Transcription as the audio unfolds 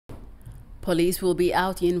Police will be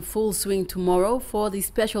out in full swing tomorrow for the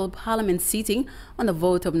special parliament sitting on the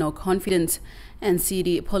vote of no confidence. And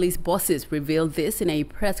city police bosses revealed this in a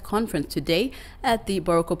press conference today at the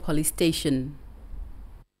Boroko police station.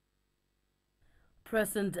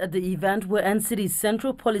 Present at the event were NCD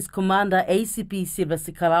Central Police Commander ACP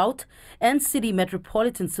Sylvester Kalaut and City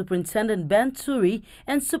Metropolitan Superintendent Ben Turi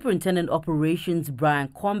and Superintendent Operations Brian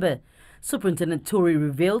Kwambe. Superintendent Turi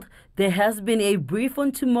revealed there has been a brief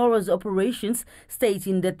on tomorrow's operations,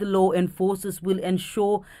 stating that the law enforcers will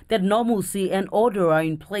ensure that normalcy and order are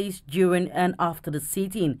in place during and after the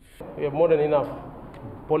sit-in. We have more than enough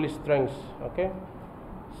police strength, okay?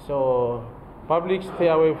 So public stay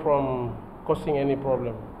away from causing any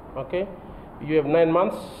problem, okay? You have 9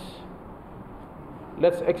 months.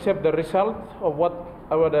 Let's accept the result of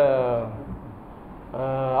whatever the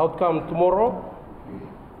outcome tomorrow.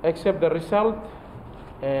 Accept the result,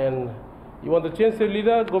 and you want to change the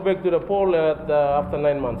leader, go back to the poll after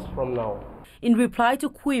 9 months from now. In reply to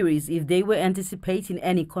queries if they were anticipating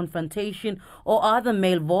any confrontation or other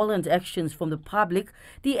malevolent actions from the public,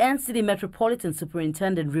 the NCD Metropolitan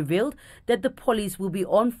Superintendent revealed that the police will be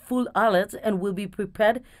on full alert and will be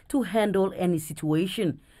prepared to handle any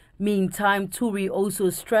situation. Meantime, Turi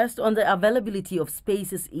also stressed on the availability of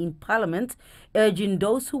spaces in Parliament, urging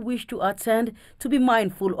those who wish to attend to be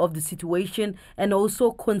mindful of the situation and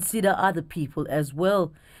also consider other people as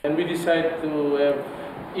well. And we decide to have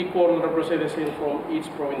equal representation from each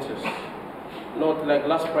provinces. Not like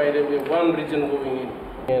last Friday, we have one region going in.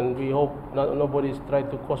 And we hope nobody's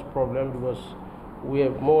tried to cause problem, because we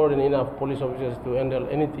have more than enough police officers to handle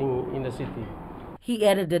anything in the city. He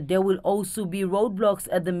added that there will also be roadblocks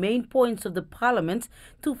at the main points of the parliament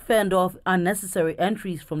to fend off unnecessary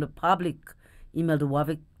entries from the public. Imelda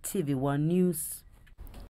Wavik, TV1 News.